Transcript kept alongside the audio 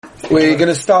We're going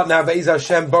to start now Be'ez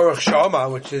Hashem Baruch Shama,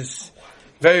 which is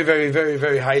very, very, very,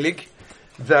 very heilig.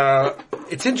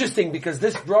 It's interesting because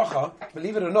this bracha,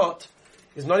 believe it or not,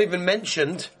 is not even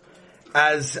mentioned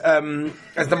as the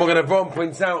Magen Avraham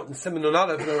points out in Siman Nun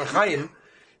Aleph in Orach Chaim.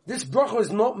 This bracha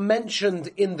is not mentioned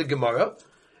in the Gemara.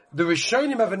 The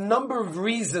Rishonim have a number of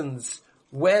reasons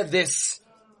where this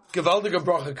Gewaldige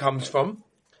bracha comes from.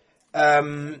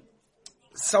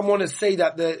 Some want to say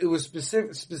that it was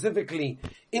specifically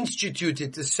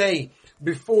instituted to say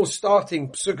before starting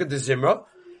Pesukah de Zimra.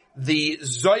 The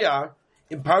Zohar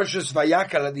in Parashas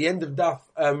Vayakal at the end of Daf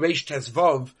Reish Tes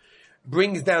Vav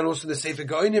brings down, also the Sefer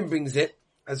Gaonim brings it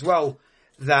as well,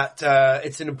 that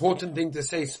it's an important thing to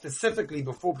say specifically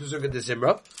before Pesukah de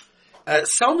Zimra.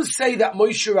 Some say that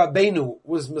Moshe Rabbeinu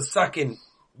was Masakin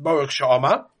Baruch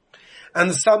Shama,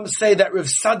 and some say that Rav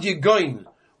Sadia Goin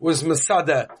was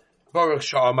Masada Baruch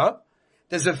Shama.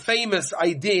 There's a famous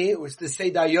idea which the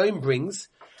Seder Yom brings,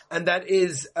 and that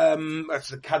is that's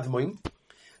the Kadmoin,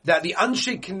 that the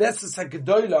Anshe Knesset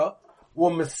HaGedolah were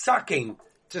Masakin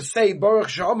to say Baruch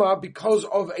Shama because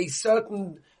of a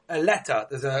certain letter.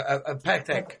 There's a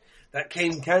petek that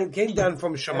came down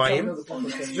from Shemayim,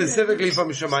 specifically from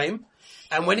Shemayim.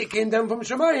 And when it came down from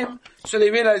Shemayim, so they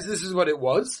realized this is what it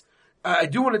was. I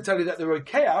do want to tell you that the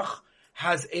Rokeach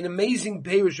has an amazing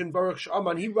Perush in Baruch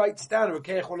Shama, and he writes down,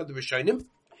 Rokeach, one of the Rishonim,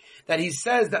 that he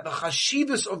says that the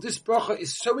Chashivus of this bracha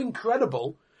is so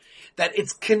incredible that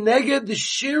it's keneged the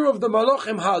shir of the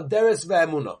Malachim ha'aderes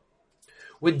ve'emunah.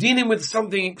 We're dealing with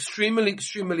something extremely,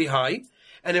 extremely high.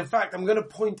 And in fact, I'm going to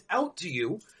point out to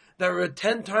you, there are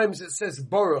 10 times it says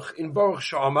Baruch in Baruch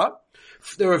Shama.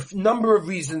 There are a number of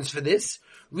reasons for this.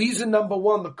 Reason number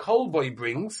one, the Kol Boy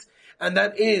brings, and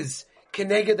that is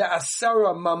Keneged the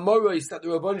Asara Mamoros that the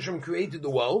Rabban Shem created the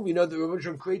world. We know the Rabban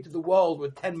Shem created the world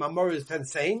with 10 Mamoros, 10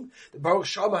 saying. The Baruch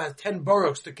Shama has 10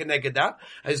 Baruchs to Keneged that,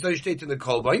 as though stated in the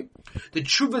Kol Boy. The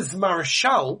Chuvas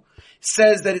Marshal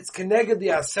says that it's Keneged the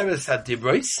Aseres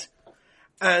HaDibros,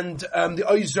 and the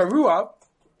Oizarua,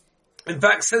 in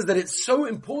fact, says that it's so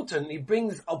important, he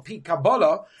brings Al-Pi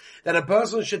Kabbalah, that a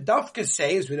person should dafka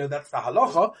say, as we know that's the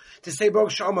halacha, to say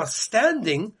Baruch Shama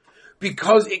standing,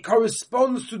 because it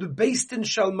corresponds to the Beis Din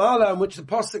Shalmala, in which the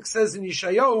Pasuk says in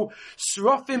Yeshayahu,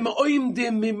 Srafim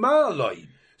oimdim mimaloi.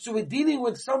 So we're dealing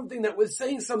with something that we're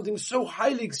saying something so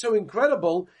highly, so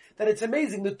incredible, that it's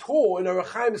amazing. The Torah in Orach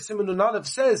Chaim Siman Nun Aleph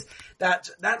says that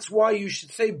that's why you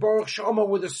should say Baruch Shama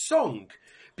with a song,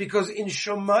 because in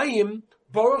Shemayim,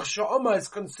 Baruch Shama is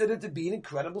considered to be an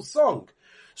incredible song.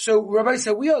 So, Rabbi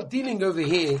said, we are dealing over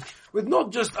here with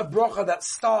not just a bracha that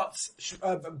starts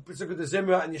Pesukah de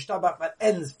Zimra and Yishtabach that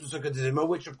ends Pesukah de Zimra,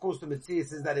 which of course the Mitzvah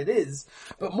says that it is,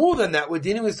 but more than that, we're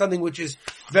dealing with something which is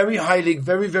very highly,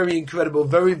 very, very incredible,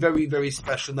 very, very, very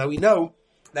special. Now we know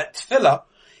that Tefillah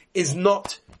is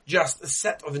not just a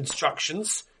set of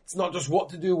instructions. It's not just what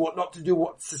to do, what not to do,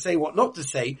 what to say, what not to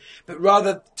say, but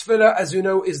rather Tefillah, as you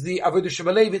know, is the Avodah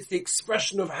Shebalev. It's the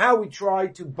expression of how we try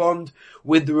to bond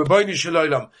with the Ribbono Shel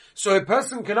Olam. So a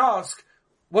person can ask,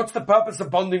 what's the purpose of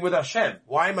bonding with Hashem?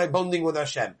 Why am I bonding with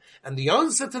Hashem? And the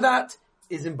answer to that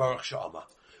is in Baruch Shama.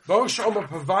 Baruch Shama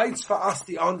provides for us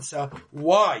the answer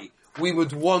why we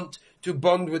would want to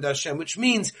bond with Hashem, which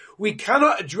means we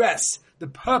cannot address the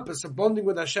purpose of bonding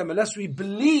with Hashem unless we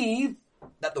believe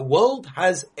that the world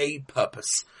has a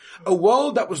purpose. A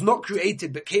world that was not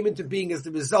created but came into being as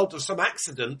the result of some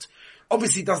accident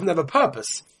obviously doesn't have a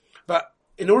purpose. But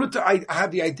in order to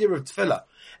have the idea of Tefillah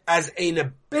as an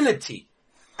ability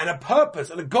and a purpose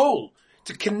and a goal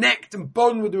to connect and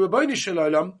bond with the Ribbono Shel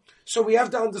Olam, so we have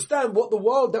to understand what the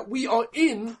world that we are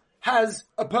in has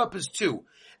a purpose too.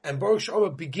 And Baruch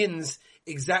Shama begins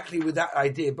exactly with that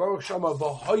idea. Baruch Shama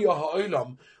v'hoya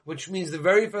ha'olam, which means the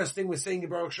very first thing we're saying in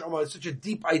Baruch Shama is such a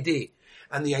deep idea.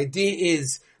 And the idea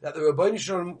is that the Ribbono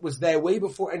Shel Olam was there way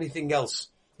before anything else.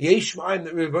 Yesh ma'ayim,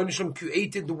 that Ribbono Shel Olam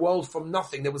created the world from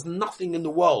nothing. There was nothing in the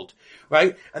world,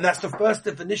 right? And that's the first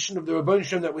definition of the Ribbono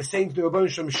Shel Olam that we're saying to the Ribbono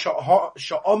Shel Olam,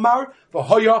 sha'omar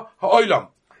v'hoya ha'olam.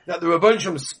 That the Ribbono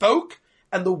Shel Olam spoke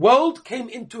and the world came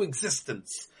into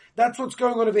existence. That's what's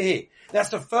going on over here. That's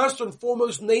the first and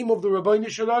foremost name of the Ribbono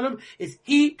Shel Olam, is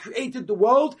He created the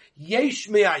world, Yesh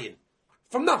Me'ayin.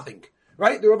 From nothing.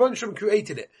 Right? The Ribbono Shel Olam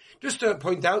created it. Just to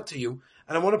point out to you,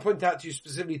 and I want to point out to you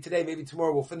specifically today, maybe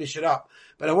tomorrow we'll finish it up,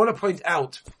 but I want to point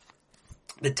out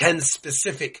the 10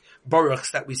 specific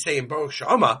Baruchs that we say in Baruch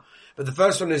Shama, but the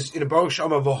first one is, Baruch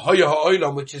Shama v'hoya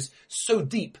ha'olam, which is so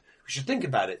deep. We should think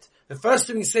about it. The first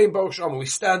thing we say in Baruch Shama, we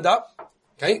stand up,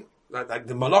 okay? Like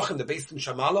the Malachim, the Beis Din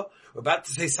Shamala, we're about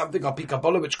to say something, Al-Pi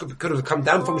Kabbalah, which could have come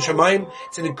down from Shemayim.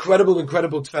 It's an incredible,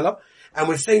 incredible tefillah. And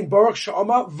we're saying Baruch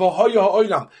Sha'ama V'hoya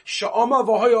Ha'olam. Sha'ama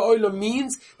V'hoya Ha'olam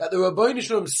means that the Rabbeinu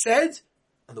Shalom said,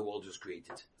 and the world was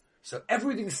created. So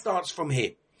everything starts from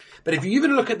here. But if you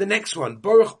even look at the next one,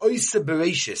 Baruch Oisa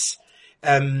Bereshis,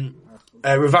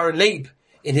 Rav Aaron Leib,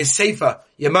 in his Sefer,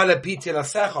 Yamala Piti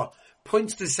Lasecha,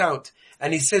 points this out,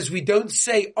 and he says we don't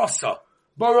say Osa.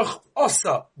 Baruch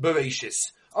Osa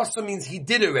Bereshis. Osa means he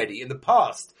did already, in the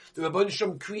past. The Rabbeinu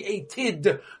Shalom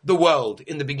created the world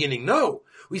in the beginning. No.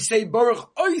 We say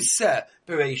Baruch Oisa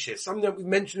Bereshis, something that we've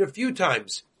mentioned a few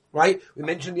times. Right? We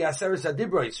mentioned the Aseres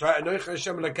HaDibros, right? Anoich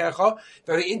Hashem Elokecha,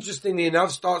 very interestingly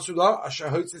enough, starts with Asher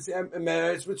Hotzis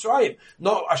Eretz Mitzrayim,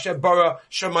 not Asher Bara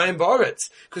Shamayim Ba'aretz.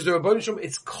 Because the Rabbeinu Shalom,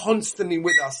 it's constantly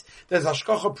with us. There's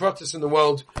Hashgacha Pratis in the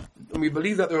world, and we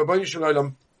believe that the Rabbeinu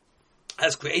Shalom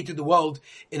has created the world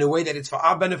in a way that it's for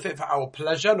our benefit, for our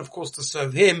pleasure, and of course to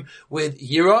serve Him with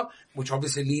Yira, which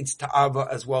obviously leads to Ava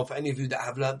as well. For any of you that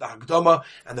have learned the Hagdama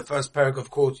and the first parak, of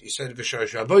course, you said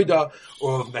V'Shorosh Avoda,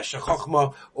 or of Meshech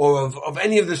Chochma, or of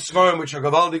any of the Svarim which are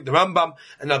Gavaldik, the Rambam,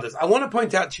 and others. I want to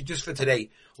point out to you just for today,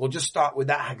 we'll just start with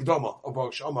that Hagdama of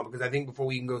Baruch Sha'ama, because I think before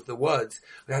we can go to the words,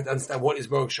 we have to understand what is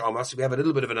Baruch Sha'ama, so we have a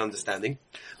little bit of an understanding.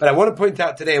 But I want to point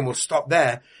out today, and we'll stop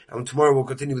there, and tomorrow we'll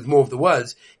continue with more of the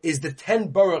words, is the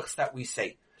 10 Baruchs that we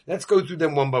say. Let's go through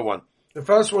them one by one. The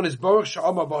first one is Baruch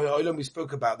Sha'ama B'Ha'olam, we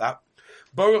spoke about that.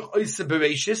 Baruch Oisa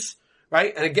Bereshis,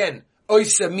 right? And again,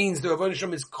 Oisa means the Rabbeinu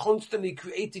Shalom is constantly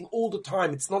creating all the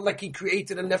time. It's not like He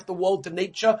created and left the world to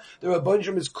nature. The Rabbeinu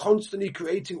Shalom is constantly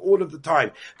creating all of the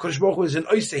time. Kodesh Baruch Hu is an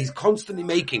Oisa. He's constantly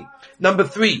making. Number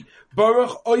 3,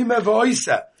 Baruch Oime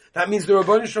V'Oisa. That means the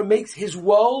Rabbeinu Shalom makes His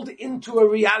world into a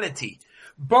reality.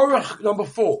 Baruch, number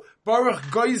 4, Baruch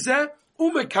Goyze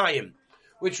Umekayim,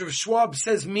 which Rav Schwab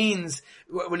says means,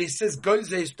 when he says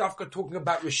Goyze, he's talking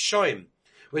about Rishoyim.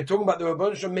 We're talking about the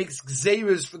Rabbeinu Shalom makes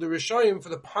gzeiros for the Rishoyim, for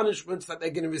the punishments that they're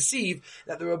going to receive,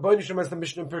 that the Rabbeinu Shalom, as the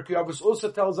Mishnah in Pirkei Avos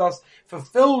also tells us,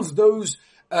 fulfills those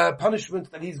punishments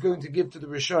that He's going to give to the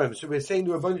Rishoyim. So we're saying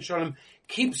the Rabbeinu Shalom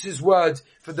keeps His word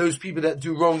for those people that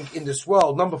do wrong in this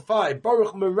world. Number 5,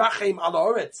 Baruch Merachem Al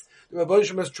Haaretz. The Rabbeinu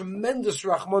Shalom has tremendous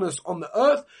rachmanos on the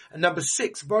earth. And number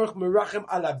 6, Baruch Merachem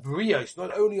Al Abriyos,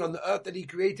 not only on the earth that He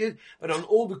created, but on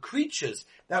all the creatures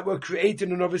that were created.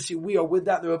 And obviously we are with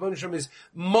that. The Rabbeinu Shalom is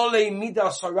Molei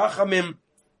Midas HaRachamim,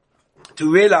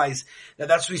 to realize that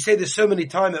that's, we say this so many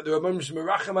times, that the Rabbeinu Shalom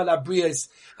Merachem Al Abriyos,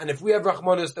 and if we have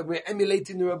rachmanos, then we're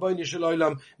emulating the Rabbeinu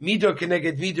Shalom, Mido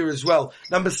Keneged Mido as well.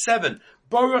 Number 7,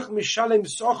 Baruch Mishalem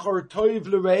Sochar Toiv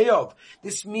L'Re'eov.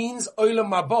 This means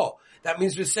Olam Haba. That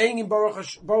means we're saying in Baruch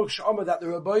Sha'ama that the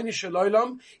Rabbeinu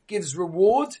Shalom gives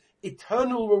reward,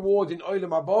 eternal reward in Olam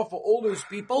Haba for all those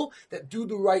people that do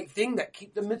the right thing, that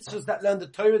keep the mitzvahs, that learn the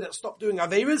Torah, that stop doing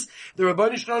Averas. The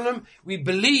Rabbeinu Shalom, we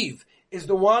believe, is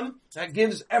the one that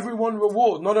gives everyone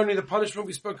reward. Not only the punishment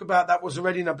we spoke about, that was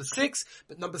already number 6,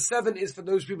 but number 7 is for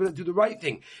those people that do the right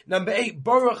thing. Number 8,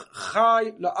 Baruch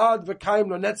Chai La'ad V'Kayim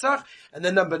L'Netzach. And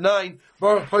then number 9,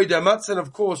 Baruch Hoidei Amatz. And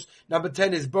of course, number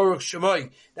 10 is Baruch Shemai.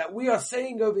 That we are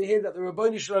saying over here that the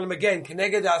Rabbeinu Shalom, again,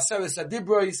 Keneged Aseres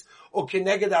HaDibros, or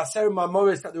Keneged Aser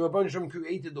Mamoris, that the Rabbeinu Shalom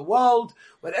created the world.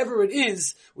 Whatever it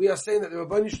is, we are saying that the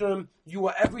Rabbeinu Shalom, you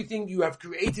are everything, you have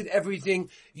created everything,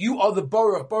 you are the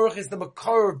Baruch. Baruch is the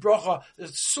Makar of Bracha, the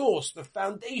source, the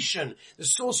foundation, the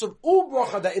source of all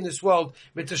Bracha that in this world.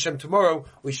 With Hashem, tomorrow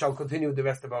we shall continue with the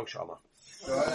rest of Baruch Sha'ama.